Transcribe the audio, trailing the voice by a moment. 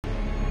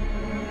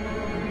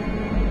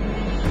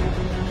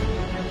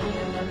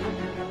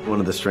One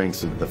of the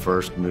strengths of the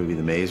first movie,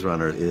 The Maze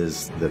Runner,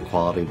 is the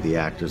quality of the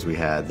actors we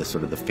had, the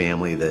sort of the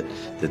family that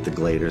the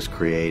Gladers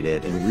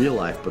created in real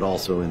life, but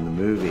also in the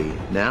movie.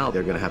 Now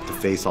they're going to have to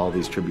face all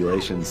these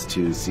tribulations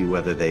to see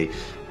whether they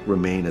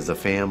remain as a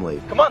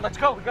family. Come on, let's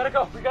go. We gotta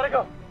go. We gotta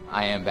go.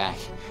 I am back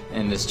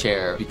in this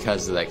chair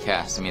because of that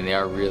cast. I mean, they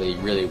are really,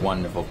 really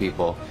wonderful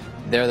people.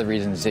 They're the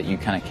reasons that you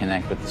kind of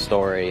connect with the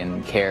story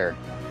and care.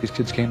 These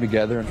kids came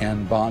together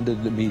and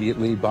bonded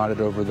immediately,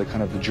 bonded over the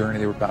kind of the journey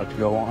they were about to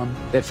go on.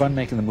 They had fun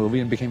making the movie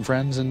and became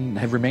friends and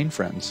have remained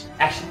friends.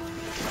 Action.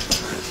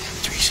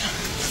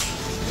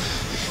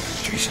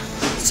 Teresa.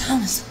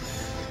 Thomas.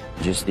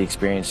 Just the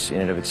experience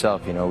in and of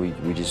itself, you know,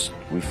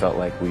 we felt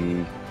like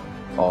we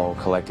all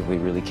collectively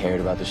really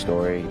cared about the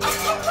story.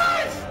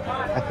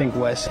 I think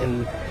Wes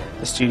and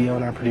the studio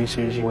and our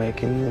producers,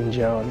 Wick and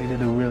Joe, they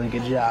did a really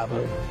good job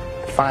of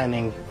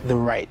finding the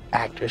right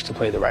actors to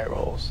play the right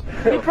roles.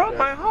 He broke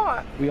my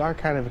heart. We are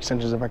kind of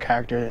extensions of our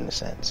character in a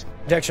sense.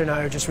 Dexter and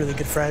I are just really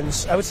good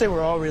friends. I would say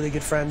we're all really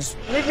good friends.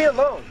 Leave me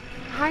alone.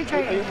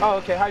 Hydrate him. Oh,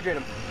 okay, hydrate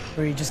him.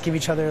 We just give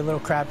each other a little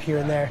crap here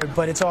and there,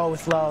 but it's all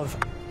with love.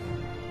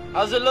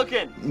 How's it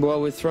looking? Well,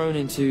 we're thrown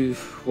into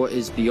what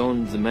is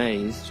beyond the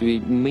maze. So we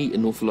meet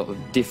an awful lot of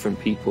different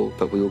people,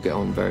 but we all get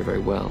on very, very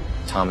well.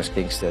 Thomas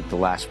thinks that the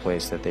last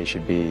place that they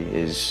should be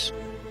is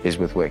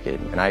with Wicked,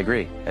 and I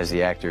agree, as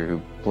the actor who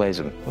plays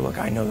him. But look,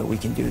 I know that we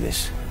can do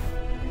this.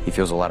 He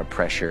feels a lot of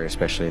pressure,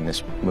 especially in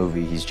this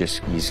movie.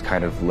 He's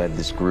kind of led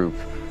this group,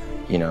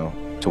 you know,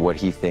 to what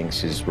he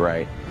thinks is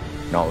right,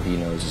 and all he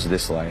knows is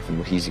this life and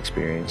what he's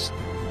experienced,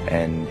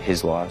 and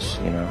his loss,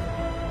 you know,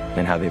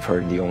 and how they've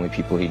hurt the only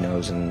people he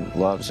knows and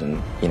loves,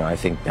 and, you know, I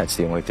think that's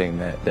the only thing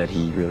that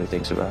he really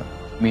thinks about.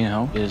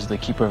 Minho is the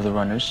keeper of the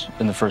runners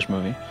in the first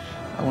movie.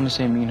 I want to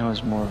say Minho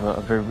is more of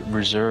a very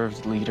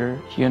reserved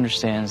leader. He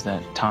understands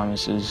that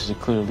Thomas is a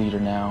clear leader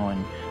now,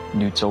 and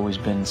Newt's always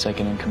been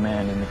second in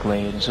command in the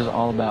Glade. It's just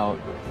all about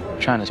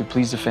trying to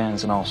please the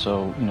fans and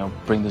also, you know,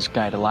 bring this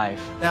guy to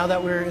life. Now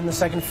that we're in the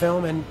second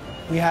film and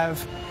we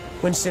have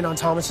Winston on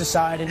Thomas's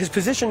side, and his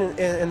position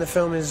in the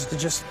film is to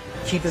just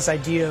keep this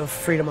idea of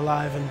freedom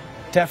alive, and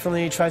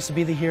definitely tries to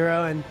be the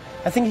hero, and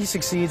I think he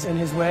succeeds in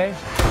his way.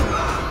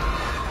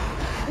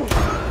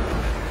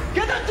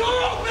 Get the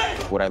door open!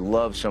 What I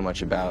love so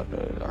much about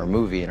our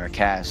movie and our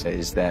cast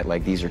is that,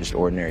 like, these are just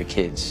ordinary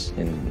kids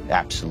in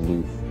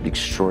absolute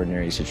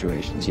extraordinary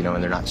situations, you know,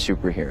 and they're not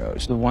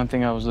superheroes. The one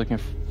thing I was looking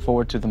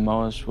forward to the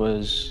most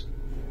was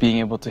being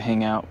able to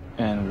hang out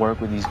and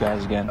work with these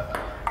guys again,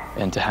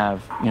 and to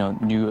have, you know,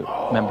 new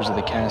members of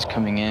the cast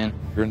coming in.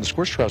 During the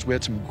Scorch trials, we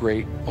had some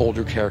great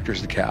older characters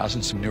in the cast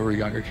and some newer,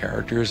 younger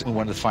characters. We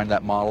wanted to find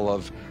that model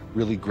of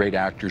really great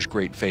actors,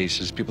 great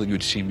faces, people you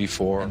had seen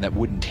before, and that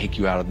wouldn't take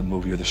you out of the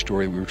movie or the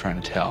story we were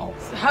trying to tell.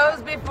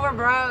 Hoes before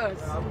bros.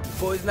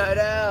 Boys night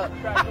out.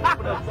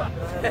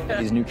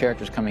 These new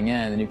characters coming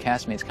in, the new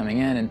castmates coming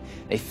in, and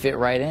they fit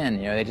right in.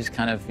 You know, they just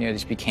kind of, you know,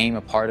 just became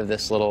a part of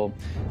this little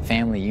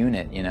family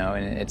unit, you know,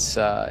 and it's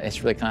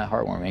really kind of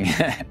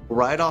heartwarming.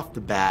 Right off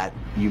the bat,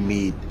 you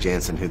meet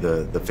Jansen, who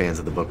the fans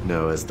of the book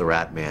know as the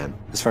Rat Man.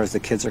 As far as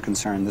the kids are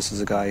concerned, this is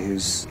a guy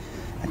who's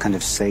a kind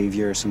of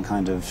savior, some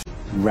kind of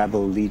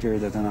rebel leader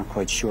that they're not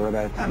quite sure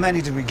about. How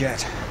many did we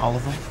get? All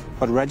of them?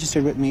 What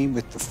registered with me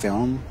with the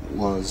film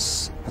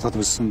was, I thought there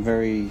was some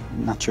very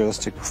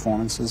naturalistic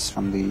performances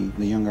from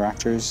the younger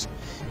actors,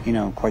 you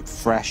know, quite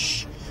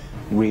fresh,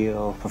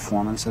 real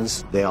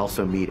performances. They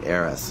also meet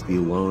Eris, the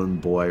lone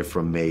boy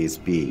from Maze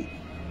B.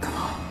 Come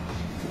on,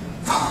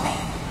 follow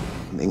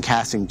me. In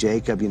casting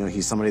Jacob, you know,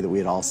 he's somebody that we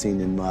had all seen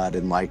in Mud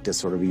and liked as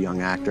sort of a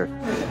young actor.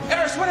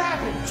 Eris, what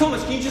happened?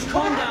 Thomas, can you just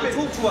calm down?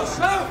 Talk to us.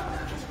 No!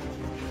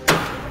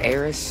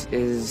 Eris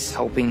is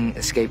helping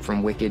escape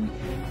from Wicked,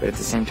 but at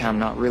the same time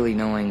not really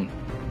knowing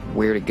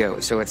where to go.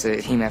 So it's a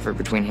team effort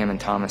between him and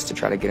Thomas to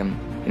try to get him,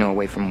 you know,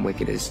 away from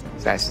Wicked as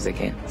fast as they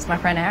can. It's my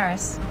friend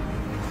Eris.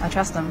 I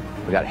trust him.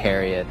 We got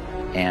Harriet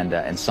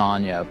and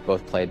Sonia,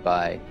 both played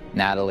by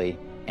Natalie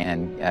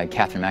and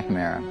Catherine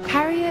McNamara.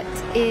 Harriet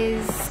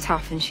is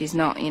tough, and she's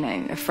not, you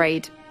know,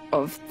 afraid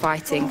of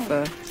fighting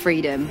for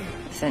freedom,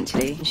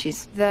 essentially.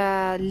 She's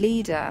the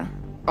leader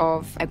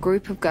of a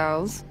group of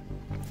girls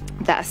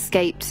that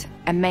escaped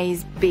a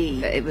Maze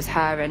B. It was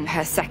her and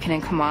her second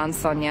in command,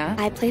 Sonia.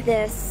 I play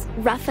this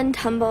rough and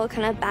tumble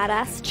kind of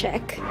badass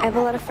chick. I have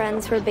a lot of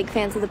friends who are big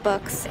fans of the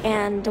books,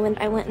 and when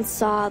I went and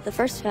saw the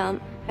first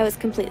film, I was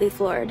completely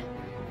floored.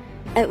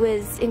 It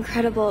was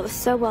incredible, it was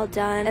so well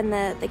done, and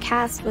the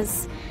cast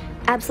was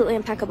absolutely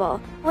impeccable.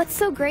 What's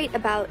so great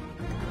about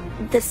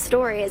this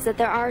story is that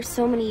there are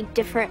so many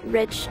different,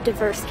 rich,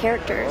 diverse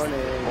characters.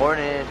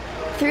 Morning.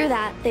 Through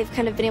that, they've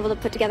kind of been able to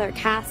put together a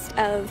cast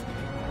of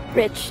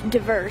rich,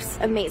 diverse,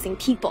 amazing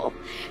people.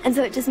 And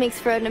so it just makes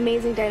for an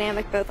amazing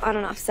dynamic both on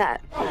and off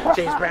set.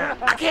 James Brown,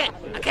 I can't.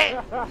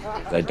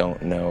 I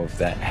don't know if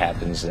that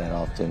happens that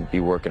often. Be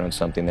working on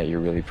something that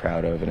you're really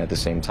proud of, and at the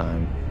same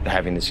time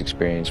having this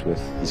experience with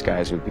these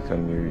guys who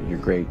become your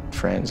great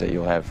friends that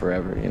you'll have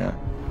forever, you know.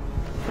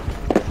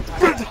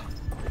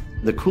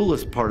 The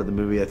coolest part of the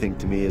movie, I think,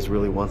 to me, is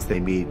really once they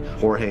meet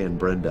Jorge and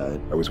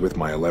Brenda. I was with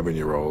my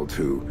 11-year-old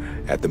who,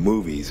 at the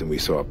movies, and we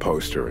saw a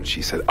poster, and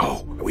she said,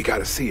 "Oh, we got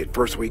to see it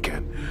first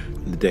weekend."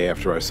 The day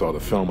after I saw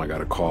the film, I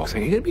got a call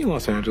saying, "You're going to be in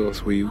Los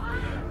Angeles. Will you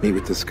meet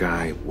with this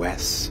guy,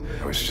 Wes?"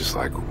 I was just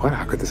like, what?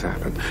 How could this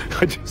happen?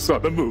 I just saw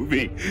the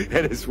movie,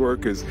 and his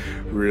work is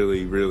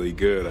really, really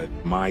good.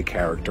 My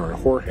character,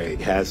 Jorge,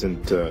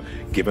 hasn't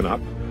given up.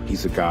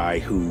 He's a guy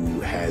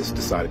who has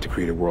decided to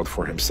create a world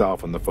for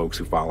himself and the folks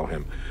who follow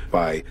him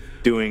by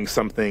doing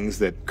some things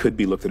that could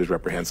be looked at as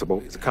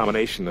reprehensible. It's a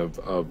combination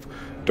of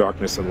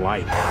darkness and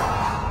light.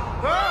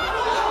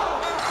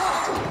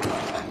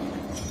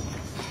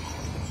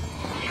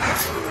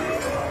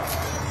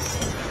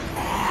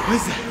 What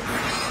is that?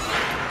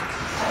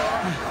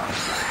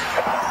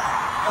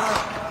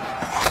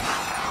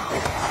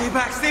 Stay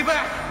back, stay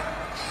back!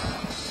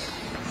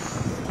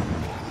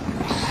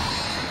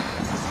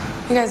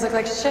 You guys look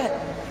like shit.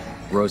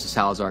 Rosa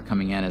Salazar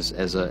coming in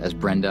as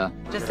Brenda.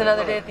 Just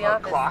another day at the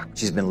office.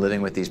 She's been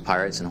living with these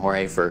pirates and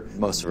Jorge for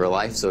most of her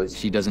life, so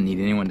she doesn't need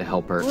anyone to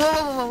help her.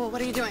 Whoa,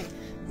 what are you doing?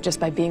 Just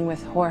by being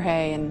with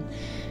Jorge and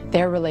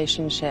their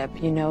relationship,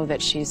 you know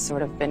that she's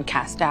sort of been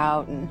cast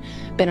out and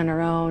been on her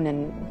own,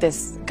 and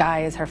this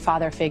guy is her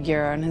father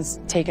figure and has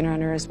taken her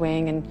under his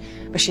wing,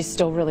 but she's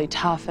still really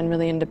tough and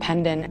really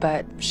independent,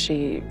 but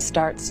she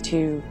starts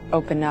to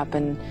open up,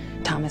 and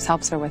Thomas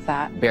helps her with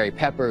that. Barry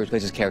Pepper, who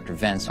plays his character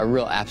Vince, a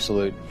real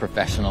absolute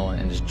professional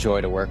and just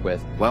joy to work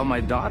with. Well, my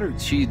daughter,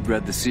 she'd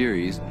read the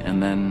series,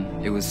 and then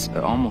it was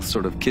almost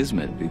sort of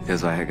kismet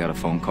because I had got a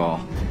phone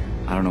call,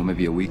 I don't know,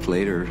 maybe a week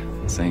later,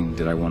 saying,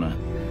 did I want to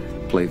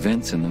play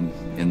Vince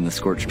in the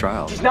Scorch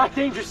trial. She's not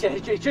dangerous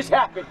yet. It just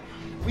happened.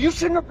 Well, you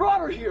shouldn't have brought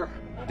her here.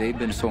 They've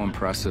been so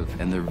impressive,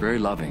 and they're very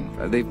loving.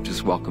 They've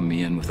just welcomed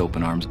me in with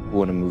open arms.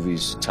 When a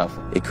movie's tough,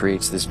 it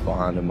creates this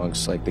bond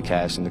amongst like the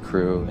cast and the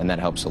crew, and that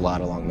helps a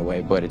lot along the way.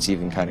 But it's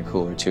even kind of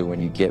cooler too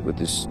when you get with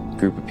this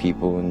group of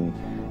people and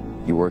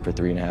you work for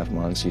 3.5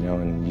 months, you know,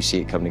 and you see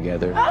it come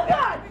together.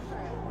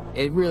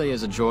 It really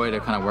is a joy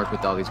to kind of work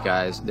with all these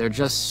guys. They're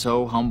just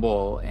so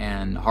humble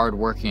and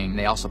hardworking.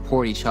 They all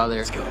support each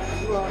other.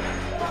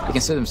 They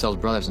consider themselves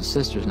brothers and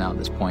sisters now at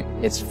this point.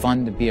 It's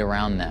fun to be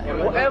around that.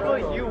 Whatever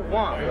you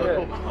want.